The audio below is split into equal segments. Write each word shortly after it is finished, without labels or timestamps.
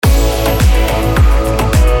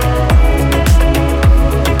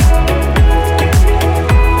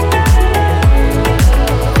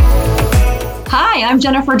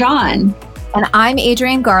Jennifer Dawn. And I'm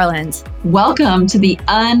Adrienne Garland. Welcome to the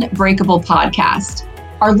Unbreakable Podcast.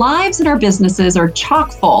 Our lives and our businesses are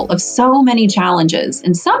chock full of so many challenges,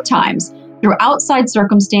 and sometimes through outside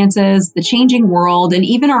circumstances, the changing world, and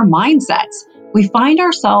even our mindsets, we find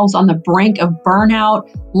ourselves on the brink of burnout,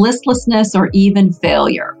 listlessness, or even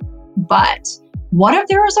failure. But what if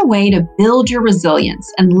there is a way to build your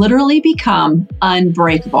resilience and literally become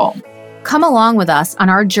unbreakable? Come along with us on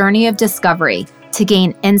our journey of discovery to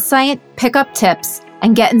gain insight, pick up tips,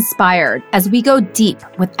 and get inspired as we go deep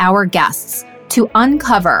with our guests to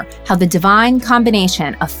uncover how the divine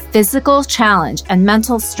combination of physical challenge and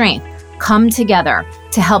mental strength come together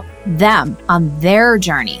to help them on their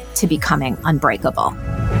journey to becoming unbreakable.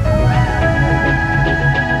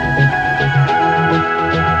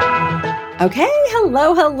 Okay,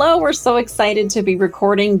 hello. We're so excited to be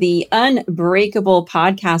recording the Unbreakable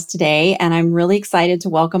podcast today. And I'm really excited to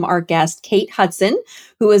welcome our guest, Kate Hutson,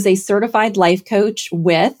 who is a certified life coach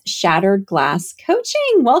with Shattered Glass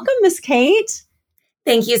Coaching. Welcome, Miss Kate.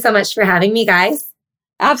 Thank you so much for having me, guys.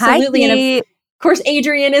 Absolutely. Hi, and of course,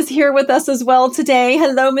 Adrienne is here with us as well today.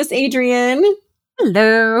 Hello, Miss Adrienne.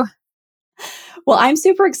 Hello. Well, I'm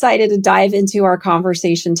super excited to dive into our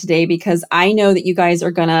conversation today because I know that you guys are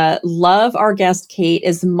going to love our guest, Kate,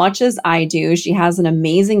 as much as I do. She has an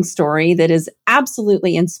amazing story that is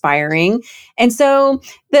absolutely inspiring. And so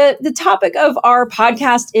the topic of our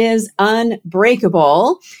podcast is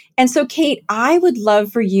unbreakable. And so, Kate, I would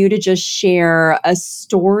love for you to just share a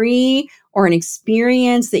story or an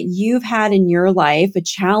experience that you've had in your life, a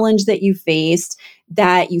challenge that you faced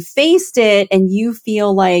it and you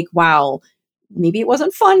feel like, wow, maybe it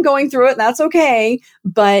wasn't fun going through it. That's okay.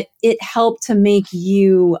 But it helped to make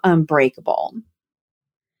you unbreakable.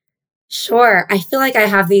 Sure. I feel like I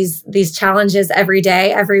have these challenges every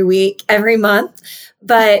day, every week, every month,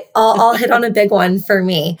 but I'll hit on a big one for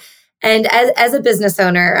me. And as a business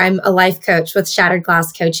owner, I'm a life coach with Shattered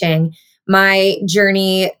Glass Coaching. My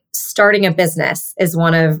journey starting a business is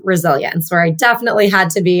one of resilience, where I definitely had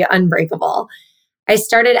to be unbreakable. I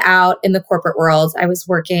started out in the corporate world. I was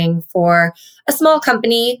working for a small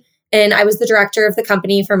company and I was the director of the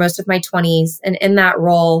company for most of my 20s. And in that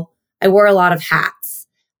role, I wore a lot of hats.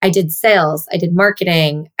 I did sales, I did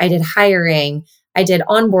marketing, I did hiring, I did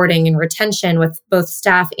onboarding and retention with both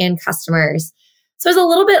staff and customers. So I was a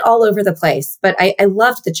little bit all over the place, but I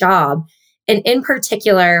loved the job. And in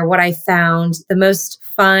particular, what I found the most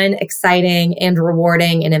fun, exciting, and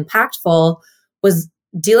rewarding and impactful was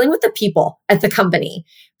dealing with the people at the company,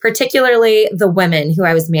 particularly the women who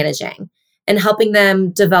I was managing, and helping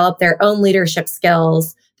them develop their own leadership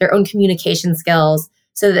skills, their own communication skills,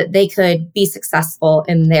 so that they could be successful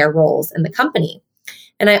in their roles in the company.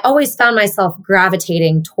 And I always found myself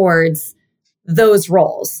gravitating towards those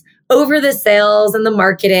roles over the sales and the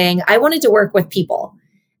marketing. I wanted to work with people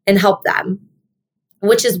and help them,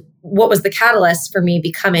 which is what was the catalyst for me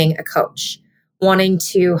becoming a coach, wanting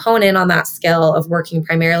to hone in on that skill of working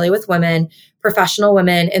primarily with women, professional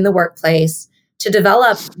women in the workplace, to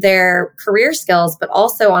develop their career skills, but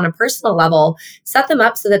also on a personal level, set them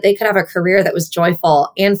up so that they could have a career that was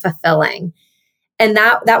joyful and fulfilling. And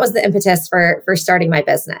that was the impetus for starting my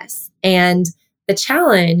business. And the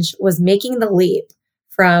challenge was making the leap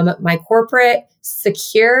from my corporate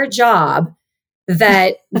secure job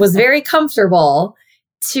that was very comfortable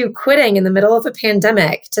to quitting in the middle of a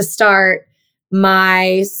pandemic to start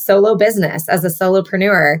my solo business as a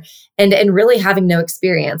solopreneur and really having no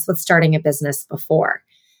experience with starting a business before.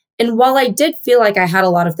 And while I did feel like I had a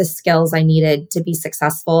lot of the skills I needed to be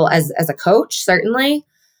successful as a coach, certainly,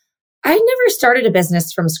 I never started a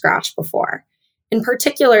business from scratch before. And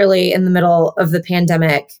particularly in the middle of the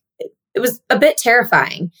pandemic, it was a bit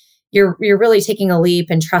terrifying. You're really taking a leap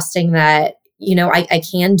and trusting that, I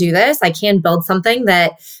can do this. I can build something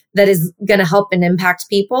that is going to help and impact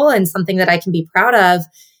people and something that I can be proud of,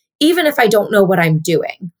 even if I don't know what I'm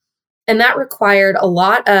doing. And that required a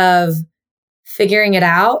lot of figuring it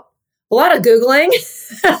out, a lot of Googling,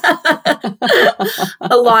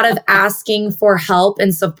 a lot of asking for help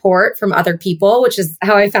and support from other people, which is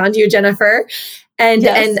how I found you, Jennifer, and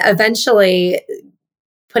eventually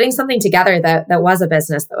putting something together that was a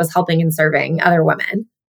business that was helping and serving other women.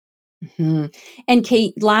 Mm-hmm. And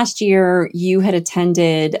Kate, last year you had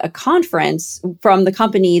attended a conference from the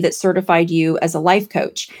company that certified you as a life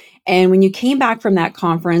coach. And when you came back from that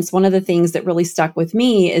conference, one of the things that really stuck with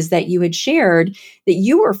me is that you had shared that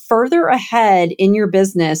you were further ahead in your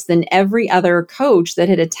business than every other coach that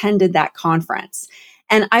had attended that conference.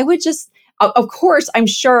 And I would just, of course, I'm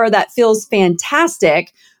sure that feels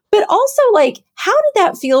fantastic, but also how did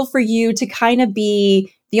that feel for you to kind of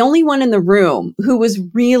be the only one in the room who was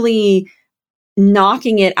really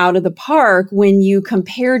knocking it out of the park when you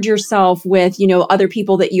compared yourself with, other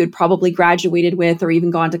people that you had probably graduated with or even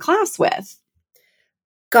gone to class with?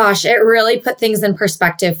 Gosh, it really put things in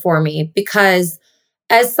perspective for me because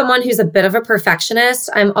as someone who's a bit of a perfectionist,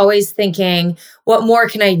 I'm always thinking, what more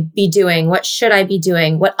can I be doing? What should I be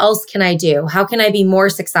doing? What else can I do? How can I be more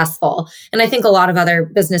successful? And I think a lot of other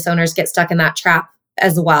business owners get stuck in that trap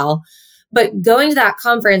as well. But going to that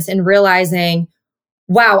conference and realizing,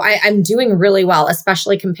 wow, I'm doing really well,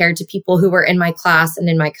 especially compared to people who were in my class and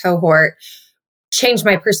in my cohort, changed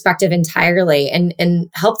my perspective entirely and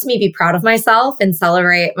helped me be proud of myself and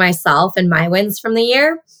celebrate myself and my wins from the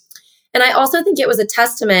year. And I also think it was a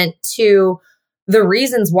testament to the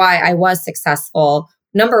reasons why I was successful.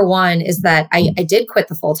 Number one is that I did quit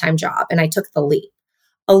the full-time job and I took the leap.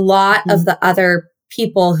 A lot of the other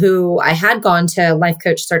people who I had gone to life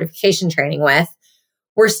coach certification training with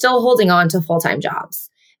were still holding on to full-time jobs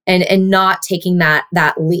and not taking that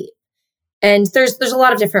leap. And there's a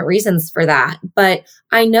lot of different reasons for that. But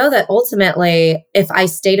I know that ultimately, if I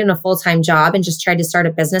stayed in a full-time job and just tried to start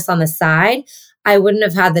a business on the side, I wouldn't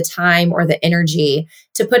have had the time or the energy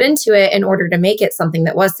to put into it in order to make it something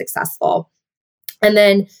that was successful. And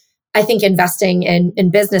then I think investing in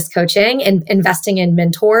business coaching and investing in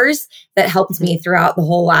mentors that helped me throughout the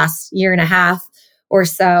whole last year and a half or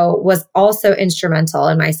so was also instrumental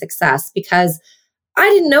in my success because I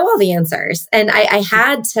didn't know all the answers. And I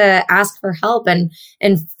had to ask for help and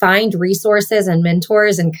find resources and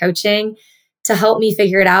mentors and coaching to help me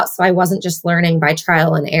figure it out. So I wasn't just learning by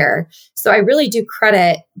trial and error. So I really do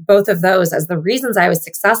credit both of those as the reasons I was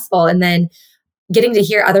successful. And then getting to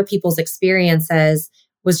hear other people's experiences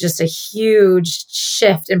was just a huge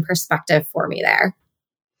shift in perspective for me there.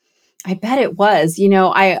 I bet it was.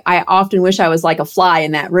 I often wish I was like a fly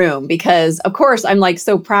in that room because, of course, I'm like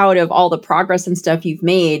so proud of all the progress and stuff you've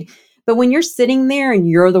made. But when you're sitting there and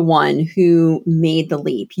you're the one who made the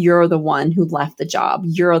leap, you're the one who left the job,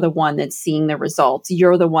 you're the one that's seeing the results,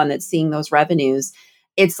 you're the one that's seeing those revenues,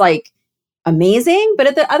 it's like amazing. But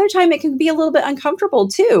at the other time, it can be a little bit uncomfortable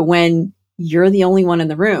too when you're the only one in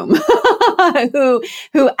the room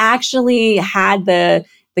who actually had the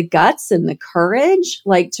guts and the courage,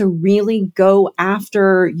 like to really go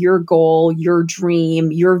after your goal, your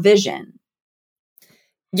dream, your vision.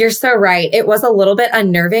 You're so right. It was a little bit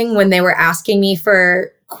unnerving when they were asking me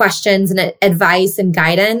for questions and advice and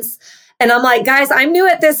guidance. And I'm like, guys, I'm new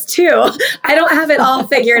at this too. I don't have it all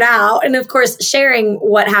figured out. And of course, sharing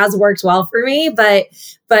what has worked well for me, but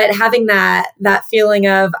having that feeling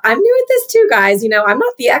of I'm new at this too, guys. I'm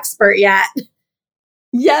not the expert yet.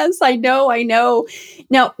 Yes, I know.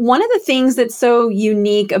 Now, one of the things that's so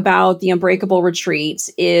unique about the Unbreakable Retreat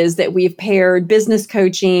is that we've paired business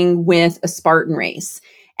coaching with a Spartan race.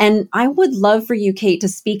 And I would love for you, Kate, to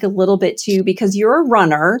speak a little bit too, because you're a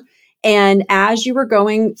runner. And as you were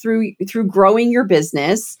going through growing your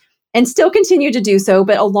business and still continue to do so,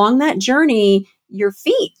 but along that journey,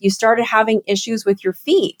 you started having issues with your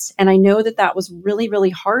feet. And I know that was really, really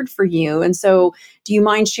hard for you. And so do you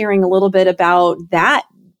mind sharing a little bit about that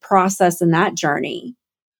process and that journey?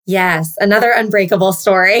 Yes. Another unbreakable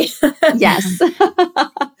story. Yes.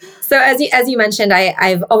 So as you mentioned,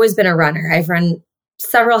 I've always been a runner. I've run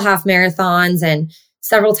several half marathons and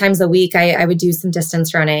several times a week I would do some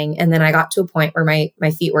distance running. And then I got to a point where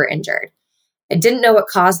my feet were injured. I didn't know what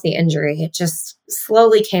caused the injury. It just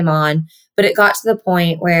slowly came on. But it got to the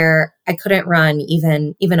point where I couldn't run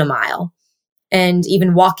even a mile. And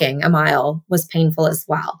even walking a mile was painful as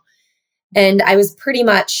well. And I was pretty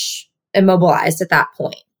much immobilized at that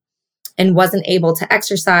point and wasn't able to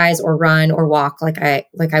exercise or run or walk like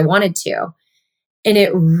I wanted to. And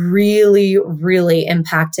it really, really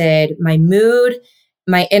impacted my mood,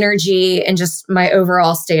 my energy, and just my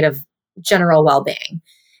overall state of general well-being.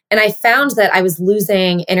 And I found that I was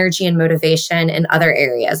losing energy and motivation in other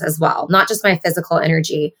areas as well, not just my physical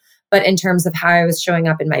energy, but in terms of how I was showing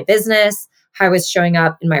up in my business, how I was showing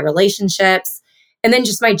up in my relationships, and then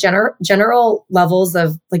just my general levels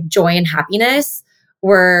of like joy and happiness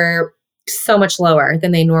were so much lower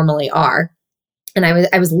than they normally are. And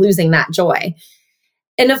I was losing that joy.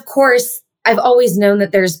 And of course, I've always known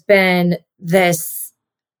that there's been this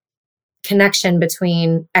connection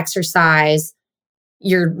between exercise,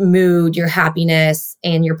 your mood, your happiness,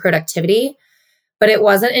 and your productivity. But it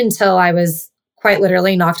wasn't until I was quite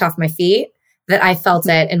literally knocked off my feet that I felt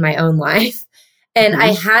it in my own life. And I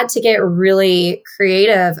had to get really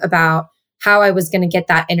creative about how I was going to get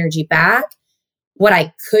that energy back, what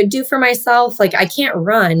I could do for myself. Like I can't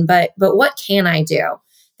run, but what can I do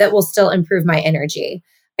that will still improve my energy?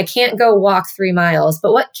 I can't go walk 3 miles,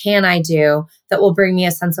 but what can I do that will bring me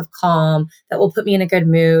a sense of calm, that will put me in a good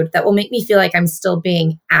mood, that will make me feel like I'm still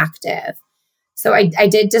being active? So I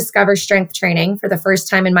did discover strength training for the first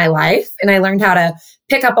time in my life, and I learned how to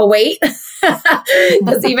pick up a weight.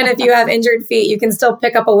 Because even if you have injured feet, you can still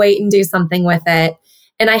pick up a weight and do something with it.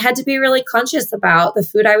 And I had to be really conscious about the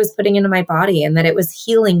food I was putting into my body and that it was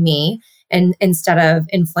healing me, and instead of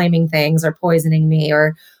inflaming things or poisoning me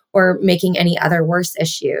or making any other worse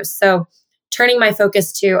issues. So turning my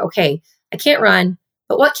focus to, okay, I can't run,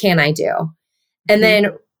 but what can I do? And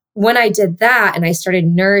then when I did that and I started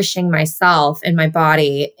nourishing myself and my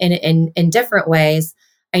body in different ways,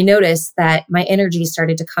 I noticed that my energy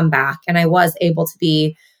started to come back and I was able to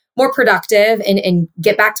be more productive and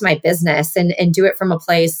get back to my business and do it from a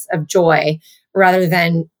place of joy rather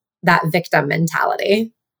than that victim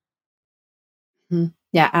mentality.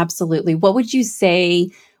 Yeah, absolutely. What would you say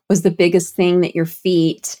was the biggest thing that your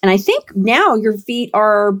feet, and I think now your feet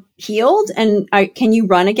are healed and can you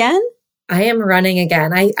run again? I am running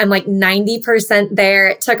again. I'm like 90% there.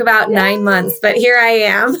 It took about 9 months, but here I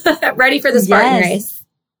am ready for the Spartan race.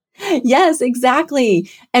 Yes, exactly.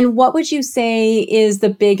 And what would you say is the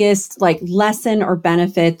biggest lesson or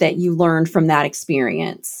benefit that you learned from that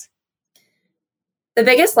experience? The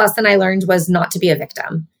biggest lesson I learned was not to be a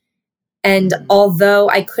victim. And although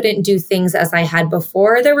I couldn't do things as I had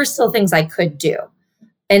before, there were still things I could do.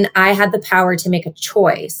 And I had the power to make a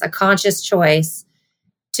choice, a conscious choice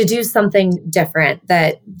to do something different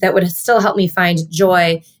that would still help me find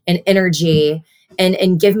joy and energy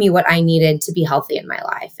and give me what I needed to be healthy in my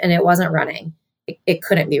life. And it wasn't running. It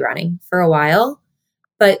couldn't be running for a while.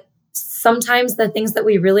 But sometimes the things that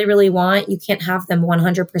we really, really want, you can't have them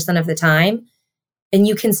 100% of the time. And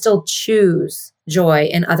you can still choose joy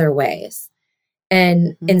in other ways.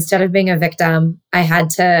 And instead of being a victim, I had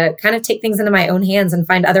to kind of take things into my own hands and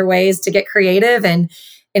find other ways to get creative and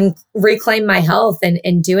reclaim my health.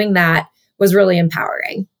 And doing that was really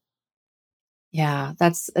empowering. Yeah,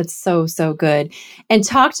 it's so good. And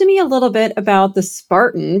talk to me a little bit about the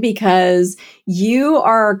Spartan, because you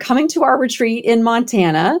are coming to our retreat in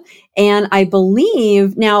Montana. And I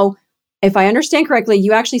believe now, if I understand correctly,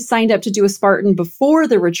 you actually signed up to do a Spartan before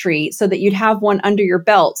the retreat so that you'd have one under your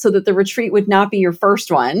belt so that the retreat would not be your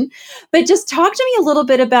first one. But just talk to me a little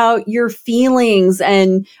bit about your feelings.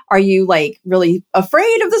 And are you really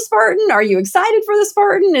afraid of the Spartan? Are you excited for the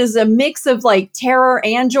Spartan? Is a mix of terror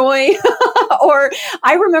and joy? Or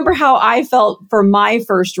I remember how I felt for my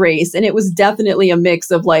first race, and it was definitely a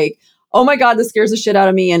mix of oh my God, this scares the shit out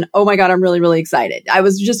of me. And oh my God, I'm really, really excited. I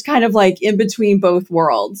was just kind of in between both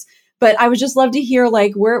worlds. But I would just love to hear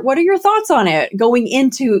what are your thoughts on it going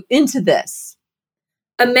into this?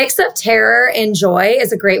 A mix of terror and joy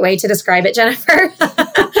is a great way to describe it, Jennifer.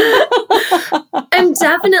 I'm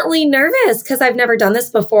definitely nervous because I've never done this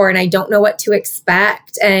before and I don't know what to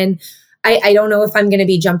expect. And I don't know if I'm going to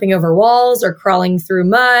be jumping over walls or crawling through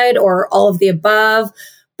mud or all of the above.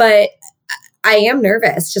 But I am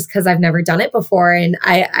nervous just because I've never done it before and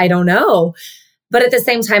I don't know. But at the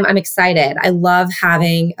same time, I'm excited. I love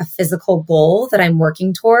having a physical goal that I'm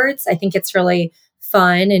working towards. I think it's really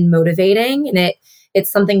fun and motivating, and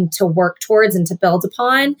it's something to work towards and to build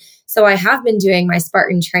upon. So I have been doing my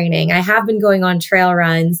Spartan training. I have been going on trail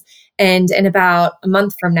runs, and in about a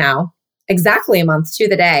month from now, exactly a month to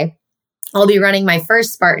the day, I'll be running my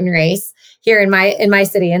first Spartan race here in my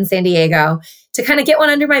city in San Diego to kind of get one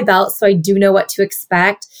under my belt so I do know what to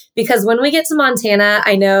expect. Because when we get to Montana,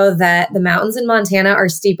 I know that the mountains in Montana are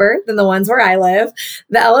steeper than the ones where I live.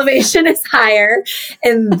 The elevation is higher,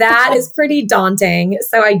 and that is pretty daunting.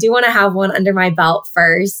 So I do want to have one under my belt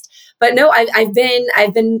first. But no, I've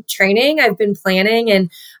been training, I've been planning,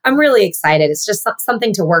 and I'm really excited. It's just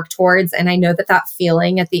something to work towards. And I know that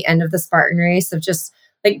feeling at the end of the Spartan race of just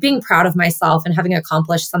being proud of myself and having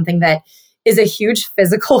accomplished something that is a huge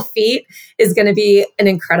physical feat is going to be an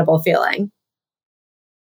incredible feeling.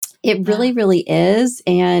 It really, really is.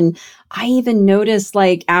 And I even noticed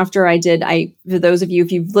after for those of you,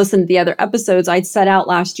 if you've listened to the other episodes, I'd set out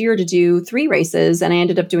last year to do 3 races and I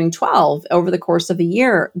ended up doing 12 over the course of a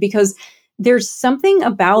year because there's something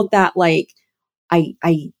about that.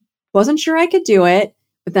 I wasn't sure I could do it,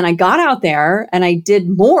 but then I got out there and I did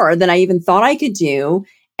more than I even thought I could do.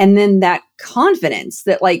 And then that confidence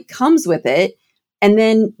that comes with it. And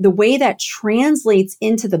then the way that translates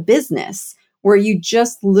into the business, where you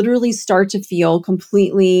just literally start to feel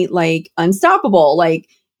completely unstoppable.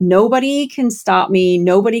 Nobody can stop me.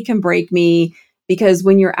 Nobody can break me Because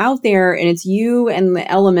when you're out there and it's you and the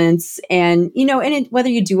elements and, whether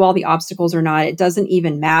you do all the obstacles or not, it doesn't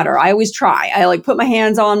even matter. I always try. I like put my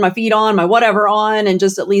hands on, my feet on, my whatever on, and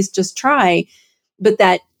just at least just try. But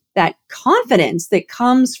that confidence that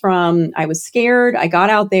comes from, I was scared, I got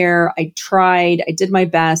out there, I tried, I did my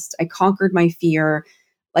best, I conquered my fear.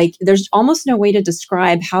 Like there's almost no way to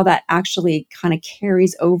describe how that actually kind of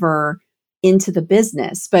carries over into the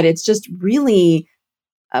business, but it's just really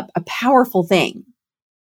a powerful thing.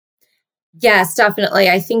 Yes, definitely.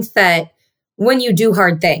 I think that when you do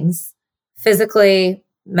hard things, physically,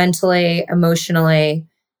 mentally, emotionally,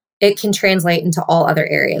 it can translate into all other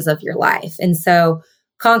areas of your life. And so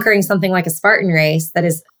conquering something like a Spartan race that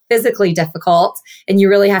is physically difficult, and you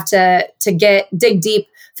really have to dig deep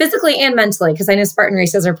physically and mentally, because I know Spartan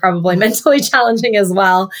races are probably mentally challenging as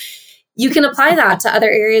well. You can apply that to other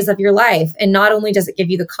areas of your life. And not only does it give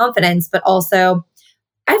you the confidence, but also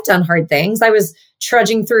I've done hard things. I was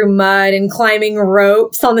trudging through mud and climbing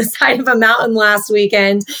ropes on the side of a mountain last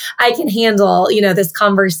weekend. I can handle, this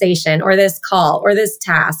conversation or this call or this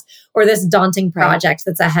task or this daunting project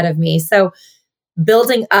that's ahead of me. So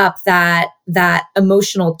building up that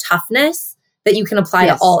emotional toughness that you can apply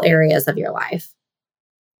to all areas of your life.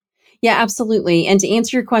 Yeah, absolutely. And to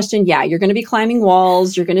answer your question, yeah, you're going to be climbing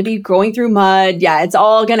walls. You're going to be going through mud. Yeah, it's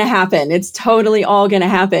all going to happen. It's totally all going to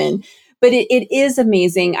happen. But it is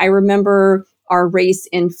amazing. I remember our race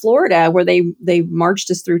in Florida where they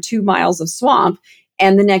marched us through 2 miles of swamp.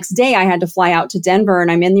 And the next day I had to fly out to Denver,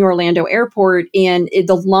 and I'm in the Orlando airport, and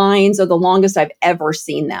the lines are the longest I've ever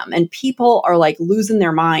seen them. And people are like losing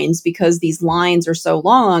their minds because these lines are so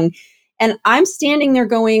long. And I'm standing there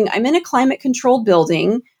going, I'm in a climate controlled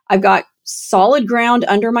building. I've got solid ground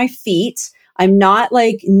under my feet. I'm not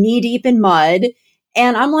like knee deep in mud.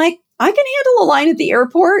 And I'm like, I can handle a line at the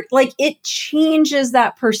airport. Like it changes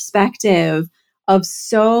that perspective of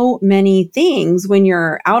so many things when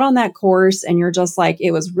you're out on that course and you're just like, it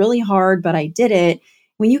was really hard, but I did it.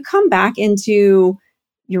 When you come back into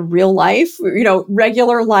your real life,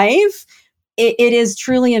 regular life, it is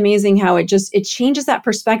truly amazing how it changes that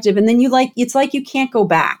perspective. And then it's like you can't go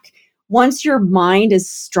back. Once your mind is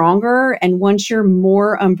stronger and once you're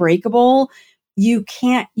more unbreakable, you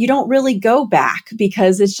don't really go back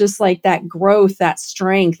because it's just like that growth, that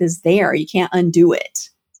strength is there. You can't undo it.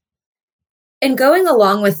 And going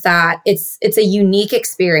along with that, it's a unique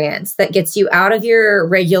experience that gets you out of your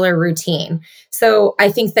regular routine. So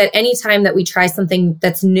I think that anytime that we try something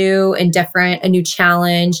that's new and different, a new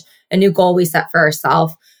challenge, a new goal we set for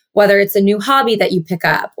ourselves, whether it's a new hobby that you pick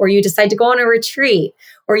up or you decide to go on a retreat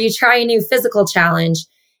or you try a new physical challenge,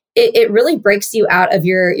 it really breaks you out of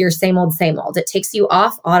your same old, same old. It takes you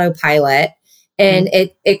off autopilot and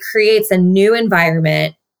it creates a new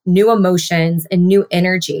environment, new emotions, and new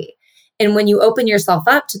energy. And when you open yourself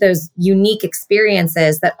up to those unique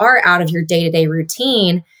experiences that are out of your day-to-day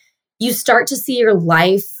routine, you start to see your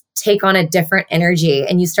life take on a different energy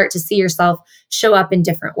and you start to see yourself show up in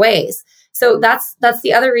different ways. So that's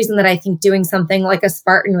the other reason that I think doing something like a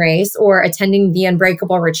Spartan race or attending the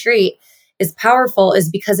Unbreakable retreat is powerful, is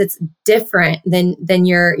because it's different than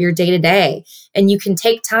your day-to-day. And you can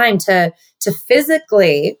take time to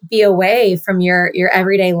physically be away from your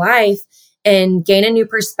everyday life and gain a new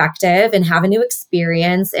perspective and have a new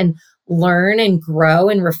experience and learn and grow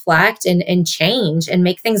and reflect and change and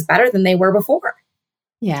make things better than they were before.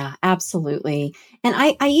 Yeah, absolutely. And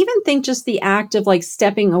I even think just the act of like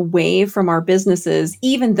stepping away from our businesses,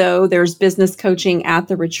 even though there's business coaching at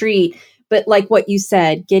the retreat, but like what you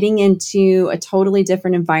said, getting into a totally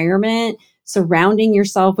different environment, surrounding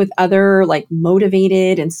yourself with other like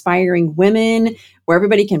motivated, inspiring women where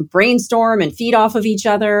everybody can brainstorm and feed off of each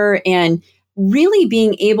other, and really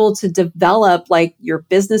being able to develop like your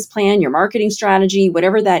business plan, your marketing strategy,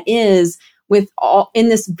 whatever that is, with all in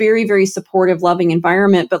this very, very supportive, loving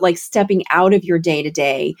environment, but like stepping out of your day to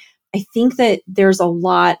day. I think that there's a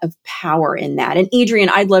lot of power in that. And Adrienne,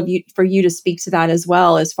 I'd love for you to speak to that as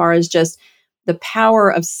well, as far as just the power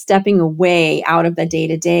of stepping away out of the day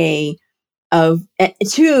to day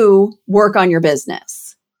to work on your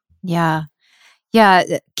business. Yeah. Yeah.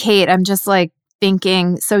 Kate, I'm just like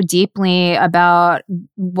thinking so deeply about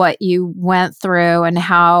what you went through and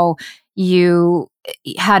how you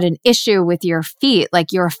had an issue with your feet,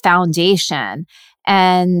 like your foundation.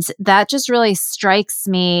 And that just really strikes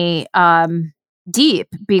me deep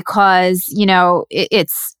because,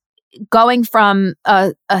 it's going from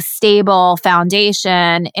a stable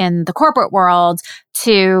foundation in the corporate world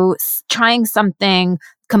to trying something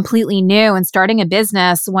completely new and starting a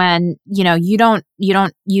business when,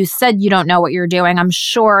 you said you don't know what you're doing. I'm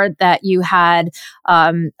sure that you had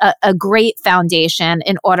a great foundation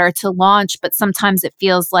in order to launch, but sometimes it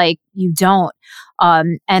feels like you don't.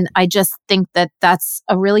 And I just think that that's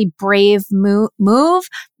a really brave move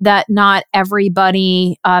that not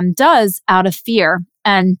everybody does out of fear.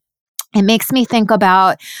 And it makes me think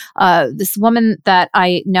about this woman that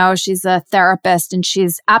I know. She's a therapist and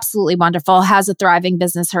she's absolutely wonderful, has a thriving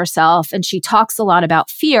business herself. And she talks a lot about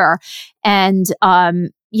fear. And,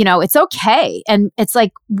 it's okay. And it's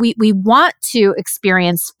like we want to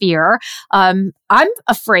experience fear. I'm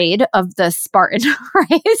afraid of the Spartan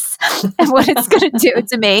race and what it's going to do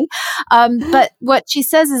to me. But what she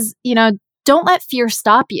says is, don't let fear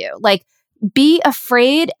stop you. Like, be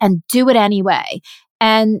afraid and do it anyway.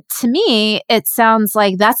 And to me, it sounds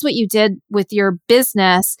like that's what you did with your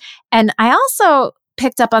business. And I also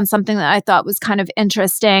picked up on something that I thought was kind of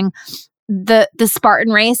interesting. The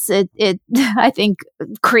Spartan race, it I think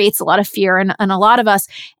creates a lot of fear in a lot of us.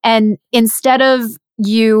 And instead of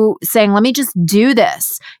you saying, let me just do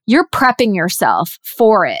this, you're prepping yourself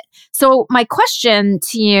for it. So my question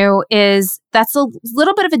to you is, that's a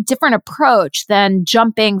little bit of a different approach than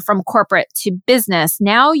jumping from corporate to business.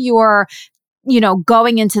 Now you're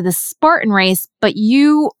going into the Spartan race, but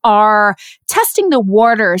you are testing the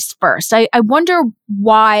waters first. I wonder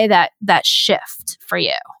why that shift for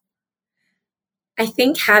you. I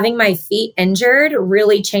think having my feet injured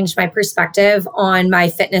really changed my perspective on my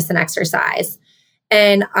fitness and exercise.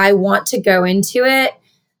 And I want to go into it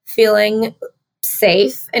feeling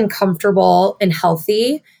safe and comfortable and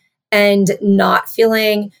healthy and not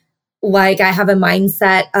feeling like I have a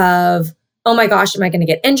mindset of, oh my gosh, am I going to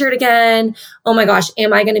get injured again? Oh my gosh,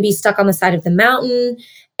 am I going to be stuck on the side of the mountain?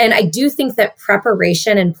 And I do think that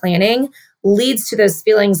preparation and planning leads to those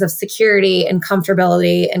feelings of security and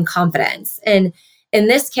comfortability and confidence. And in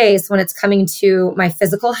this case, when it's coming to my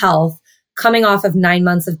physical health, coming off of 9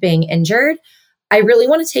 months of being injured, I really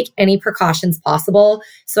want to take any precautions possible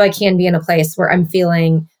so I can be in a place where I'm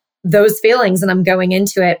feeling those feelings and I'm going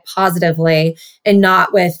into it positively and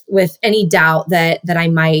not with any doubt that I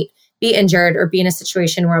might be injured or be in a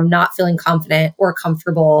situation where I'm not feeling confident or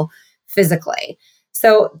comfortable physically.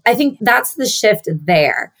 So I think that's the shift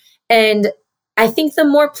there. And I think the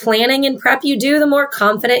more planning and prep you do, the more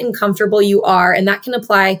confident and comfortable you are. And that can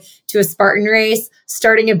apply to a Spartan race,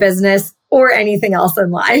 starting a business, or anything else in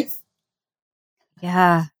life.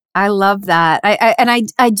 Yeah. I love that.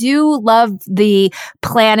 I do love the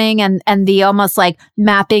planning and the almost like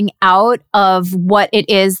mapping out of what it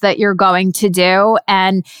is that you're going to do.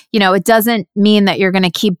 And, it doesn't mean that you're going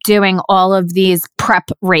to keep doing all of these prep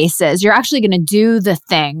races. You're actually going to do the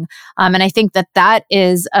thing. And I think that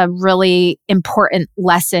is a really important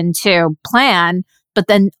lesson to plan, but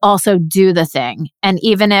then also do the thing. And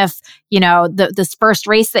even if, this first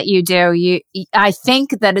race that you do, I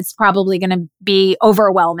think that it's probably going to be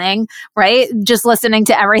overwhelming, right? Just listening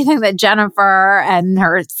to everything that Jennifer and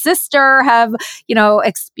her sister have,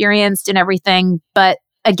 experienced and everything. But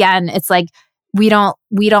again, it's like, we don't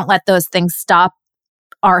let those things stop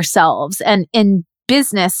ourselves. And in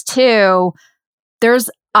business too, there's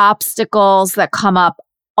obstacles that come up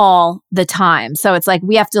all the time. So it's like,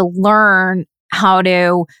 we have to learn how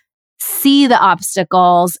to see the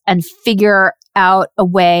obstacles and figure out a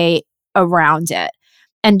way around it.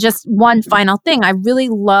 And just one final thing, I really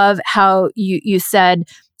love how you said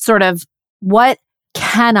sort of, what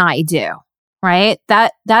can I do? Right?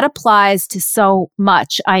 That applies to so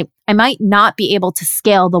much. I might not be able to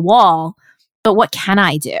scale the wall, but what can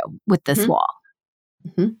I do with this wall?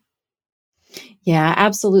 Mm-hmm. Yeah,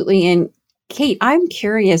 absolutely. And Kate, I'm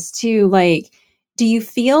curious too, do you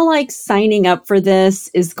feel like signing up for this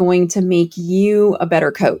is going to make you a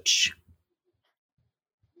better coach?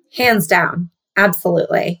 Hands down.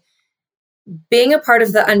 Absolutely. Being a part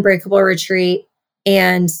of the Unbreakable Retreat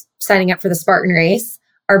and signing up for the Spartan Race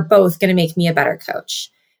are both going to make me a better coach.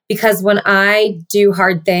 Because when I do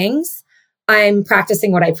hard things, I'm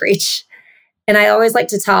practicing what I preach. And I always like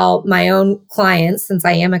to tell my own clients, since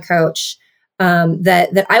I am a coach,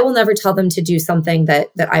 that I will never tell them to do something that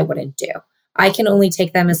I wouldn't do. I can only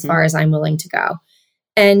take them as far as I'm willing to go.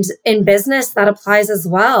 And in business, that applies as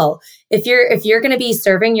well. If you're going to be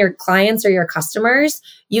serving your clients or your customers,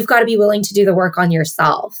 you've got to be willing to do the work on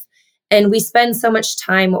yourself. And we spend so much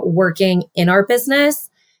time working in our business.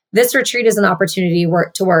 This retreat is an opportunity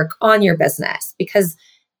to work on your business, because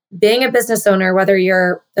being a business owner, whether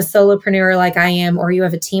you're a solopreneur like I am, or you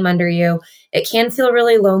have a team under you, it can feel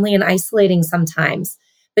really lonely and isolating sometimes.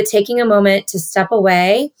 But taking a moment to step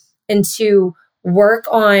away and to work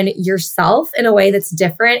on yourself in a way that's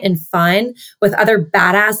different and fun with other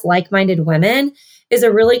badass, like-minded women is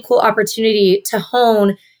a really cool opportunity to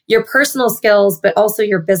hone your personal skills, but also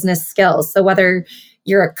your business skills. So whether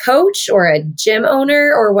you're a coach or a gym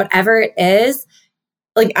owner or whatever it is,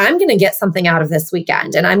 like I'm going to get something out of this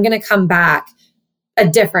weekend and I'm going to come back a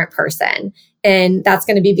different person. And that's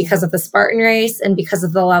going to be because of the Spartan race and because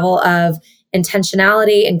of the level of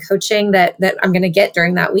intentionality and coaching that I'm going to get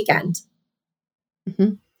during that weekend.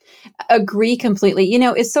 Mm-hmm. Agree completely.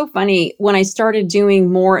 It's so funny when I started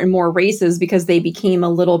doing more and more races because they became a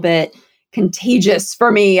little bit contagious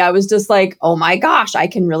for me. I was just like, oh my gosh, I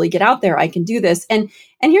can really get out there. I can do this. And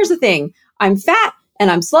here's the thing. I'm fat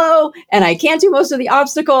and I'm slow and I can't do most of the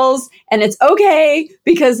obstacles, and it's okay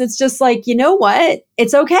because it's just like, you know what?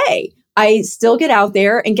 It's okay. I still get out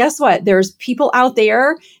there, and guess what? There's people out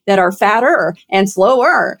there that are fatter and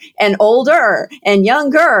slower and older and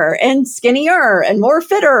younger and skinnier and more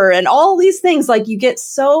fitter and all these things. Like you get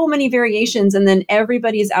so many variations, and then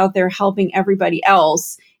everybody's out there helping everybody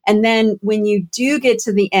else. And then when you do get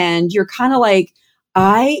to the end, you're kind of like,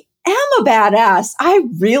 I am a badass. I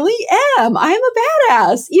really am. I'm a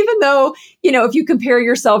badass. Even though, if you compare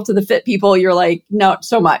yourself to the fit people, you're like, not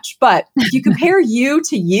so much. But if you compare you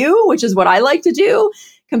to you, which is what I like to do,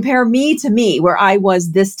 compare me to me, where I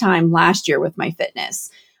was this time last year with my fitness.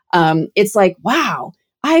 It's like, wow,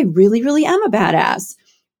 I really, really am a badass.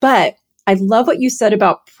 But I love what you said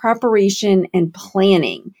about preparation and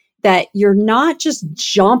planning, that you're not just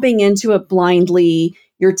jumping into it blindly.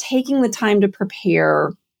 You're taking the time to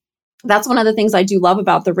prepare. That's one of the things I do love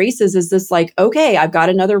about the races is this like, okay, I've got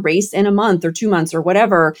another race in a month or 2 months or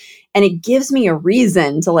whatever. And it gives me a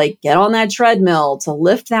reason to like get on that treadmill, to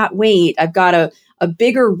lift that weight. I've got a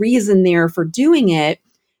bigger reason there for doing it.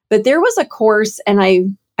 But there was a course, and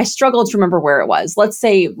I struggled to remember where it was. Let's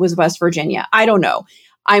say it was West Virginia. I don't know.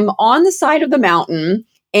 I'm on the side of the mountain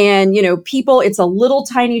and, people, it's a little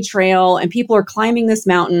tiny trail and people are climbing this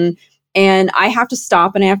mountain. And I have to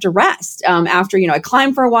stop and I have to rest after, I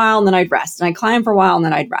climb for a while and then I'd rest, and I climb for a while and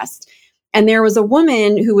then I'd rest. And there was a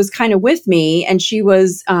woman who was kind of with me, and she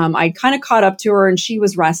was, I kind of caught up to her and she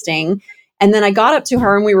was resting. And then I got up to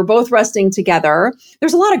her and we were both resting together.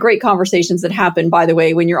 There's a lot of great conversations that happen, by the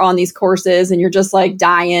way, when you're on these courses and you're just like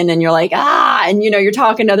dying and you're like, and you're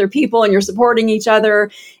talking to other people and you're supporting each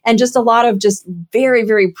other, and just a lot of just very,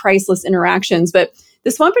 very priceless interactions. But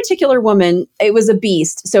this one particular woman, it was a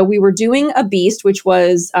beast. So we were doing a beast, which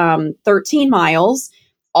was 13 miles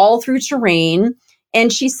all through terrain.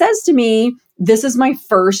 And she says to me, this is my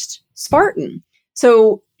first Spartan.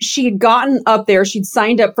 So she had gotten up there. She'd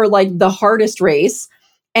signed up for like the hardest race.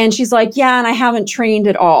 And she's like, yeah, and I haven't trained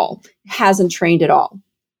at all. Hasn't trained at all.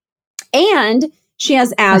 And she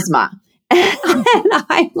has asthma. And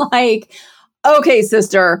I'm like, okay,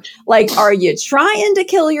 sister, like, are you trying to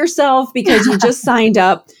kill yourself because you just signed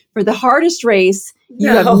up for the hardest race? You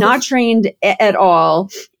have not trained at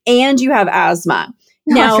all, and you have asthma.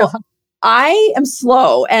 Now, I am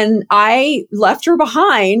slow, and I left her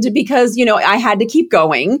behind because, I had to keep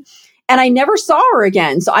going, and I never saw her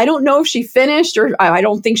again. So I don't know if she finished, or I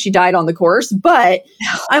don't think she died on the course, but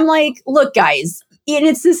I'm like, look, guys, and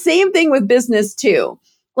it's the same thing with business too.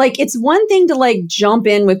 Like, it's one thing to like jump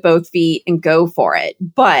in with both feet and go for it,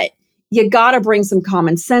 but you got to bring some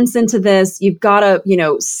common sense into this. You've got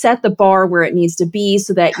to, set the bar where it needs to be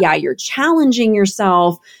so that, yeah, you're challenging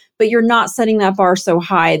yourself, but you're not setting that bar so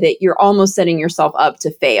high that you're almost setting yourself up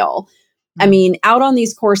to fail. Mm-hmm. I mean, out on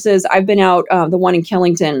these courses, I've been out, the one in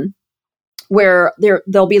Killington, where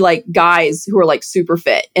there'll be like guys who are like super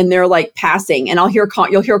fit and they're like passing, and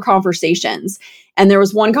you'll hear conversations. And there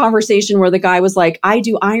was one conversation where the guy was like, I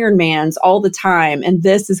do Ironmans all the time, and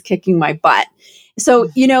this is kicking my butt. So,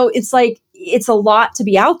 it's like, it's a lot to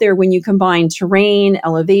be out there when you combine terrain,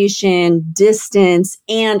 elevation, distance,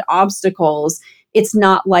 and obstacles. It's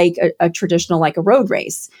not like a traditional, like a road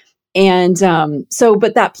race. And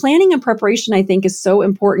but that planning and preparation, I think, is so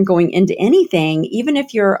important going into anything. Even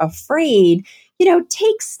if you're afraid,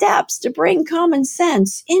 take steps to bring common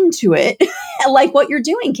sense into it. Like what you're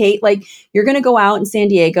doing, Kate. Like, you're going to go out in San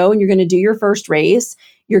Diego and you're going to do your first race.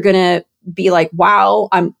 You're going to be like, wow,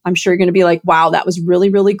 I'm sure you're going to be like, wow, that was really,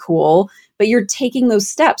 really cool. But you're taking those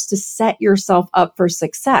steps to set yourself up for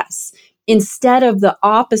success, instead of the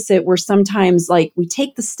opposite, where sometimes like we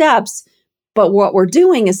take the steps, but what we're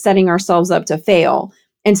doing is setting ourselves up to fail.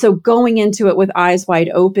 And so going into it with eyes wide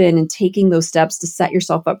open and taking those steps to set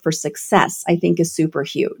yourself up for success, I think is super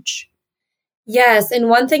huge. Yes. And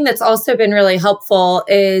one thing that's also been really helpful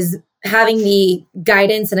is having the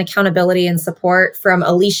guidance and accountability and support from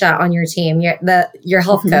Alicia on your team, your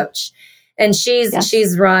health coach. And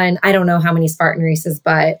she's run, I don't know how many Spartan races,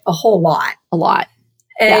 but a whole lot. A lot.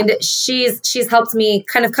 And she's helped me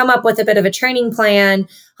kind of come up with a bit of a training plan,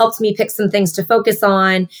 helped me pick some things to focus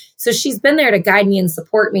on. So she's been there to guide me and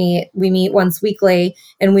support me. We meet once weekly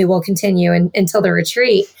and we will continue until the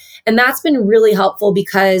retreat. And that's been really helpful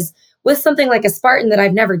because with something like a Spartan that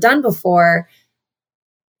I've never done before,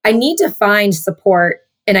 I need to find support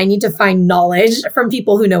and I need to find knowledge from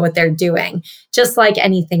people who know what they're doing, just like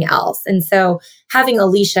anything else. And so having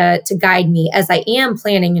Alicia to guide me as I am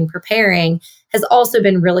planning and preparing has also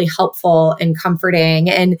been really helpful and comforting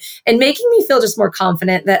and making me feel just more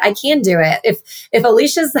confident that I can do it. If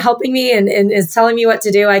Alicia's helping me and is telling me what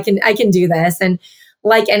to do, I can do this. And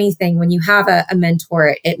like anything, when you have a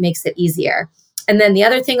mentor, it makes it easier. And then the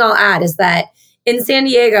other thing I'll add is that in San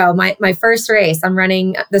Diego, my first race, I'm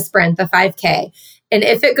running the sprint, the 5K. And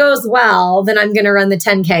if it goes well, then I'm going to run the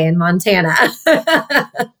 10K in Montana.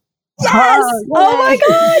 Yes! Oh my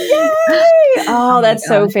God! Yay! Oh, that's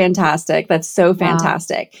so fantastic. That's so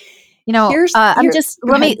fantastic. You know, let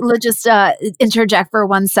me just interject for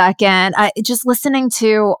 1 second. Just listening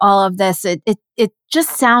to all of this, it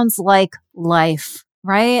just sounds like life,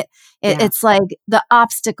 right? It's like the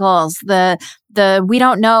obstacles, the we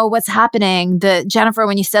don't know what's happening. The Jennifer,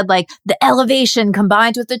 when you said like the elevation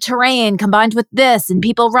combined with the terrain, combined with this, and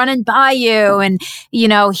people running by you, and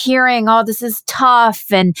hearing, oh, this is tough,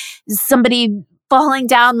 and somebody falling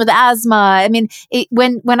down with asthma. I mean,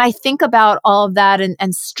 when I think about all of that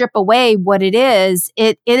and strip away what it is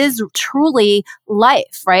truly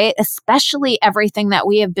life, right? Especially everything that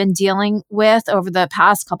we have been dealing with over the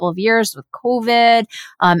past couple of years with COVID,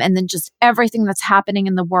 and then just everything that's happening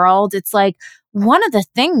in the world. It's like one of the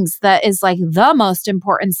things that is like the most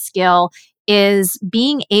important skill is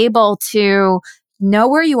being able to know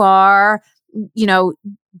where you are,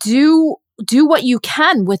 do what you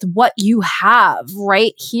can with what you have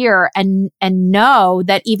right here and know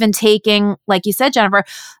that even taking, like you said, Jennifer,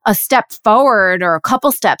 a step forward or a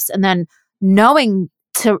couple steps and then knowing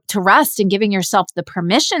to rest and giving yourself the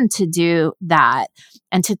permission to do that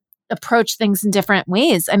and to approach things in different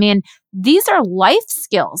ways. I mean, these are life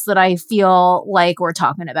skills that I feel like we're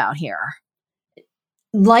talking about here.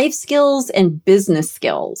 Life skills and business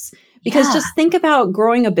skills. Because just think about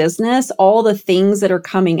growing a business, all the things that are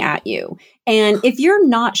coming at you. And if you're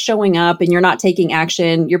not showing up and you're not taking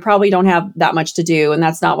action, you probably don't have that much to do. And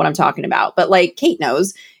that's not what I'm talking about. But like Kate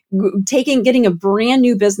knows, getting a brand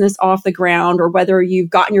new business off the ground, or whether you've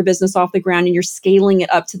gotten your business off the ground and you're scaling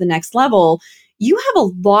it up to the next level, you have a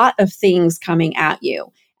lot of things coming at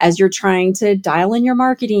you as you're trying to dial in your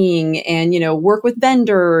marketing and, work with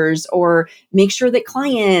vendors or make sure that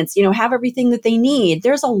clients, have everything that they need.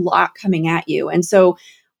 There's a lot coming at you. And so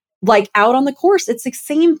like out on the course, it's the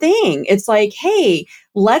same thing. It's like, hey,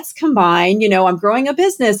 let's combine, I'm growing a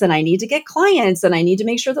business and I need to get clients and I need to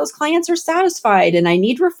make sure those clients are satisfied and I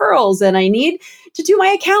need referrals and I need to do my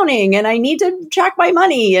accounting and I need to track my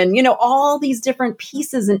money and, all these different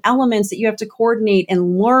pieces and elements that you have to coordinate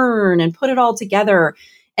and learn and put it all together.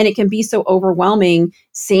 And it can be so overwhelming.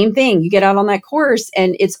 Same thing. You get out on that course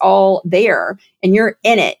and it's all there and you're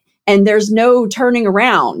in it. And there's no turning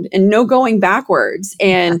around and no going backwards.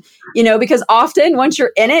 And, because often once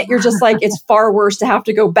you're in it, you're just like, it's far worse to have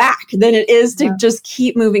to go back than it is to just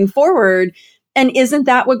keep moving forward. And isn't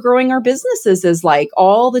that what growing our businesses is like?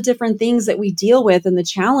 All the different things that we deal with and the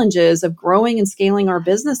challenges of growing and scaling our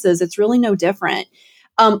businesses, it's really no different.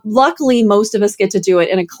 Luckily, most of us get to do it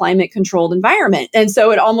in a climate-controlled environment. And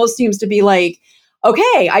so it almost seems to be like,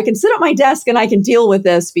 okay, I can sit at my desk and I can deal with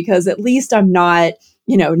this because at least I'm not,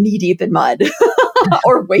 knee-deep in mud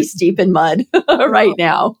or waist-deep in mud right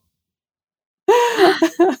now. Oh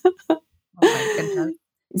my goodness.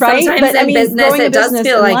 Right? Sometimes in business, it does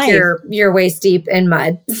feel like you're waist-deep in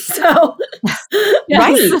mud. So,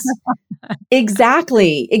 right.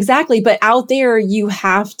 Exactly. But out there, you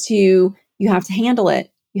have to handle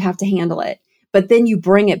it. You have to handle it. But then you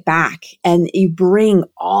bring it back and you bring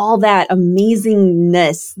all that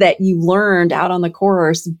amazingness that you learned out on the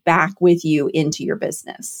course back with you into your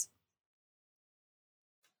business.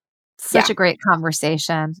 Such a great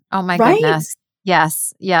conversation. Oh my goodness.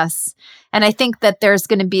 Yes. And I think that there's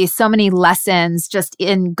going to be so many lessons just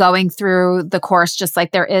in going through the course, just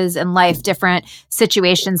like there is in life, different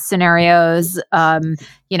situations, scenarios,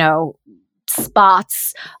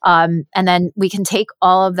 spots. And then we can take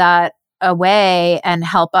all of that away and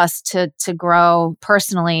help us to grow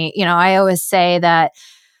personally. I always say that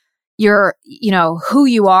who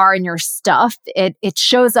you are and your stuff, it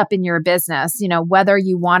shows up in your business, whether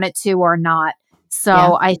you want it to or not. So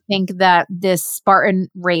Yeah. I think that this Spartan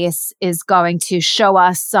race is going to show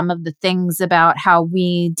us some of the things about how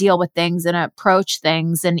we deal with things and approach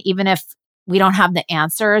things. And even if we don't have the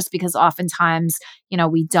answers, because oftentimes,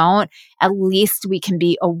 we don't, at least we can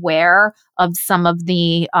be aware of some of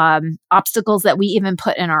the obstacles that we even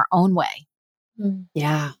put in our own way.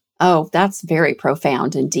 Yeah. Oh, that's very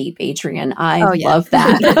profound and deep, Adrienne. I Oh, yeah. love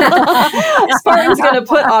that. Spartan's going to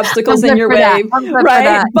put obstacles in your way,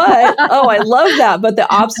 right? But I love that. But the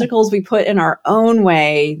obstacles we put in our own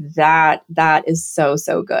way, that is so,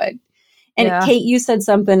 so good. And Kate, you said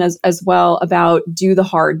something as well about do the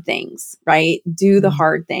hard things, right? Do the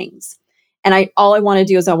hard things. And all I want to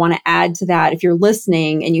do is I want to add to that. If you're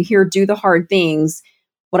listening and you hear do the hard things,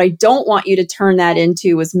 what I don't want you to turn that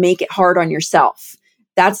into is make it hard on yourself.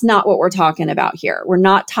 That's not what we're talking about here. We're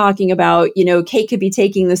not talking about, Kate could be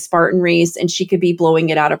taking the Spartan race and she could be blowing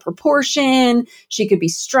it out of proportion. She could be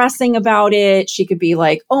stressing about it. She could be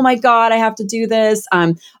like, oh my God, I have to do this.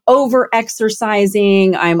 I'm over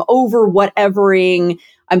exercising. I'm over whatevering.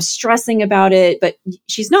 I'm stressing about it, but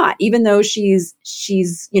she's not, even though she's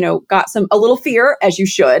got a little fear, as you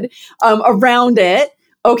should, around it.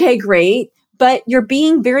 Okay, great. But you're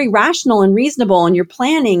being very rational and reasonable, and you're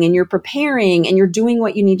planning and you're preparing and you're doing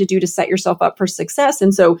what you need to do to set yourself up for success.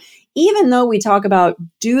 And so even though we talk about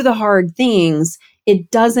do the hard things,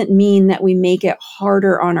 it doesn't mean that we make it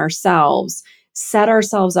harder on ourselves. Set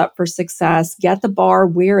ourselves up for success, get the bar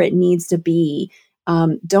where it needs to be.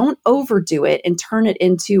 Don't overdo it and turn it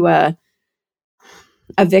into a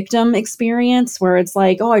victim experience where it's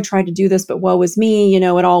like, oh, I tried to do this, but woe is me. It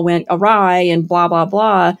all went awry and blah, blah,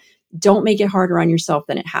 blah. Don't make it harder on yourself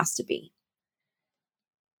than it has to be.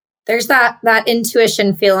 There's that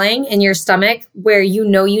intuition feeling in your stomach where you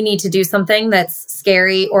need to do something that's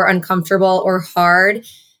scary or uncomfortable or hard.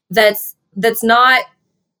 That's not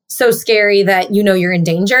so scary that you're in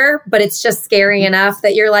danger, but it's just scary enough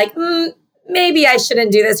that you're like, maybe I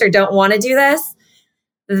shouldn't do this or don't want to do this.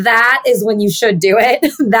 That is when you should do it.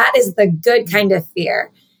 That is the good kind of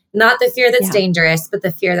fear. Not the fear that's dangerous, but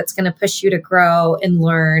the fear that's going to push you to grow and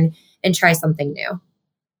learn and try something new.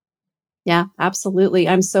 Yeah, absolutely.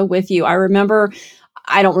 I'm so with you. I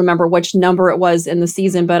don't remember which number it was in the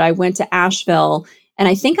season, but I went to Asheville and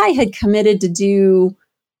I think I had committed to do,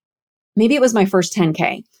 maybe it was my first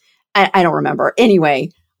 10K. I don't remember.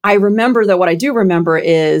 Anyway, I remember that what I do remember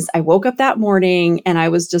is I woke up that morning and I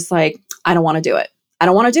was just like, I don't want to do it. I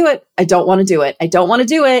don't want to do it. I don't want to do it. I don't want to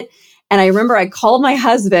do it. And I remember I called my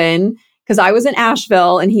husband because I was in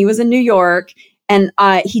Asheville and he was in New York, and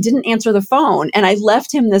he didn't answer the phone. And I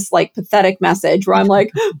left him this pathetic message where I'm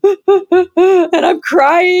like, and I'm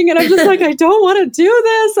crying and I'm just like, I don't want to do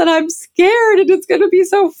this. And I'm scared and it's going to be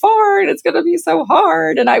so far and it's going to be so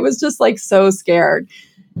hard. And I was just so scared.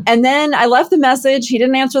 And then I left the message. He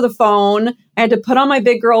didn't answer the phone. I had to put on my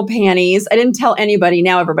big girl panties. I didn't tell anybody.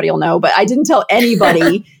 Now everybody will know, but I didn't tell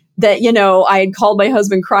anybody that, I had called my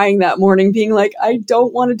husband crying that morning being like, I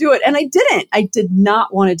don't want to do it. And I didn't. I did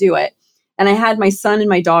not want to do it. And I had my son and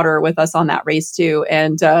my daughter with us on that race too.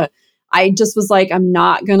 And I just was like, I'm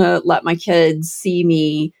not going to let my kids see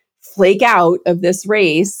me flake out of this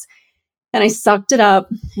race. And I sucked it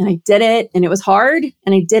up and I did it. And it was hard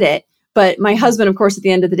and I did it. But my husband, of course, at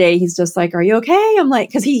the end of the day, he's just like, are you okay? I'm like,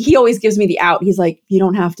 because he always gives me the out. He's like, you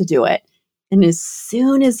don't have to do it. And as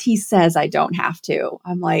soon as he says I don't have to,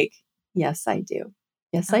 I'm like, yes, I do.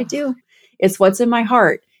 Yes, I do. It's what's in my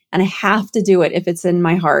heart. And I have to do it if it's in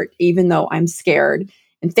my heart, even though I'm scared.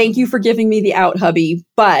 And thank you for giving me the out, hubby.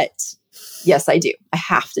 But yes, I do. I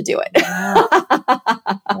have to do it.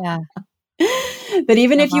 Yeah. But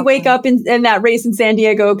even if you wake up in that race in San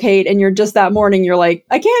Diego, Kate, and you're just that morning, you're like,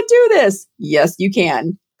 I can't do this. Yes, you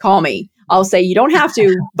can. Call me. I'll say you don't have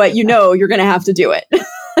to, but you're going to have to do it.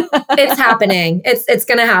 It's happening. It's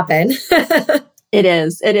going to happen. It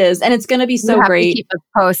is. And it's going to be so great. Keep us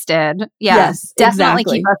posted. Yeah, yes, definitely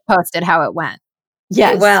exactly. Keep us posted how it went.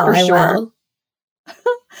 Yes, for sure. I will.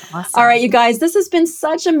 Awesome. All right, you guys, this has been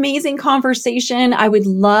such amazing conversation. I would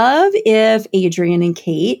love if Adrienne and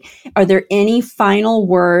Kate, are there any final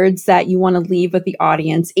words that you want to leave with the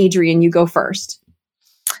audience? Adrienne, you go first.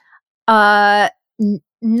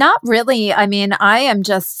 Not really. I mean, I am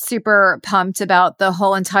just super pumped about the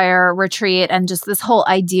whole entire retreat and just this whole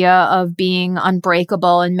idea of being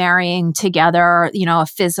unbreakable and marrying together, a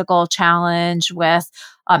physical challenge with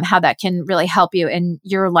how that can really help you in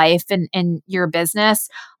your life and in your business.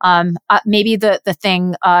 Maybe the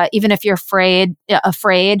thing, even if you're afraid,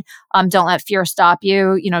 don't let fear stop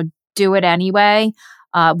you. Do it anyway.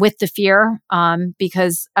 With the fear,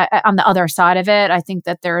 because on the other side of it, I think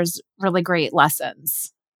that there's really great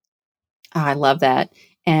lessons. Oh, I love that.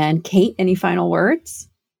 And Kate, any final words?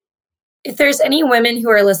 If there's any women who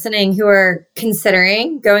are listening who are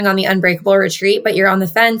considering going on the Unbreakable retreat, but you're on the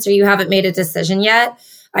fence or you haven't made a decision yet,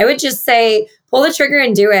 I would just say pull the trigger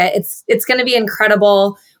and do it. It's going to be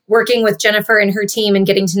incredible working with Jennifer and her team and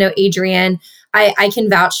getting to know Adrienne. I can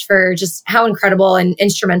vouch for just how incredible and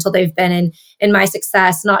instrumental they've been in my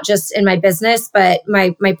success, not just in my business, but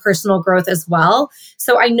my personal growth as well.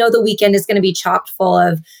 So I know the weekend is going to be chocked full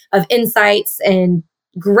of insights and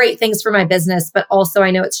great things for my business, but also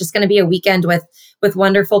I know it's just going to be a weekend with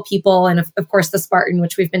wonderful people and of course the Spartan,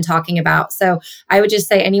 which we've been talking about. So I would just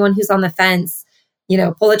say anyone who's on the fence,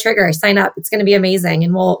 pull the trigger, sign up. It's going to be amazing,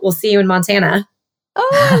 and we'll see you in Montana. Oh,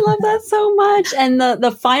 I love that so much. And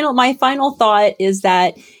my final thought is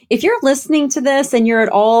that if you're listening to this and you're at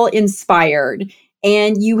all inspired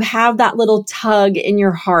and you have that little tug in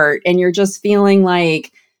your heart and you're just feeling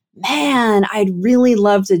like, man, I'd really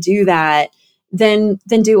love to do that, then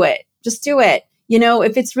do it. Just do it.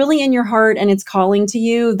 If it's really in your heart and it's calling to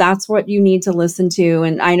you, that's what you need to listen to.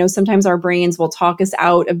 And I know sometimes our brains will talk us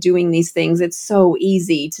out of doing these things. It's so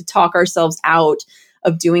easy to talk ourselves out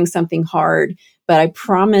of doing something hard. But I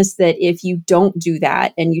promise that if you don't do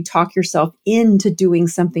that and you talk yourself into doing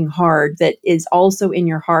something hard that is also in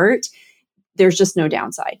your heart, there's just no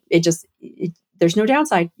downside. There's no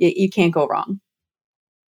downside. You can't go wrong.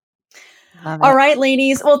 All right,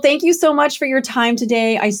 ladies. Well, thank you so much for your time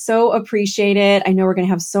today. I so appreciate it. I know we're going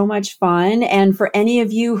to have so much fun. And for any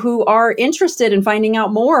of you who are interested in finding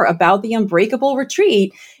out more about the Unbreakable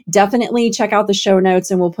Retreat, definitely check out the show notes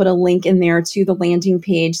and we'll put a link in there to the landing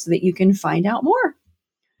page so that you can find out more.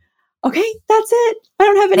 Okay, that's it. I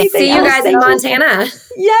don't have anything else. See you guys in Montana.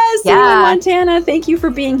 Yes, see you in Montana. Thank you for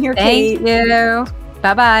being here, Kate. Thank you.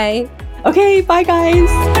 Bye-bye. Okay, bye, guys.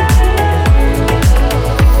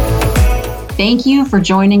 Thank you for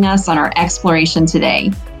joining us on our exploration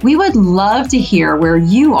today. We would love to hear where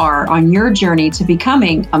you are on your journey to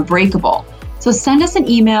becoming unbreakable. So send us an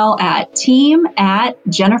email at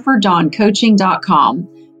team@jenniferdawncoaching.com.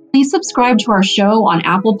 Please subscribe to our show on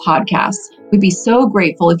Apple Podcasts. We'd be so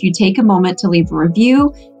grateful if you take a moment to leave a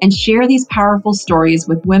review and share these powerful stories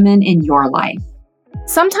with women in your life.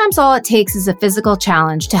 Sometimes all it takes is a physical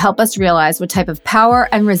challenge to help us realize what type of power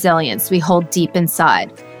and resilience we hold deep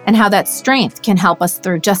inside, and how that strength can help us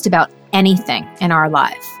through just about anything in our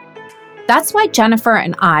life. That's why Jennifer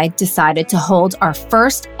and I decided to hold our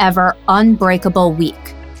first ever Unbreakable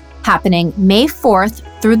Week, happening May 4th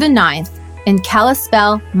through the 9th in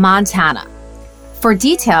Kalispell, Montana. For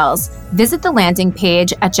details, visit the landing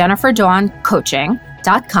page at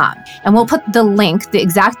jenniferdawncoaching.com, and we'll put the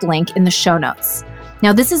exact link in the show notes.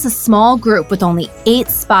 Now, this is a small group with only 8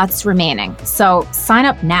 spots remaining, so sign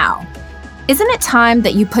up now. Isn't it time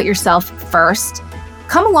that you put yourself first?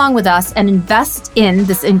 Come along with us and invest in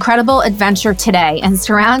this incredible adventure today and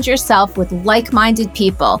surround yourself with like-minded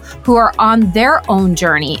people who are on their own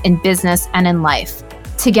journey in business and in life.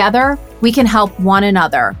 Together, we can help one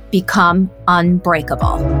another become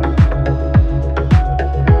unbreakable.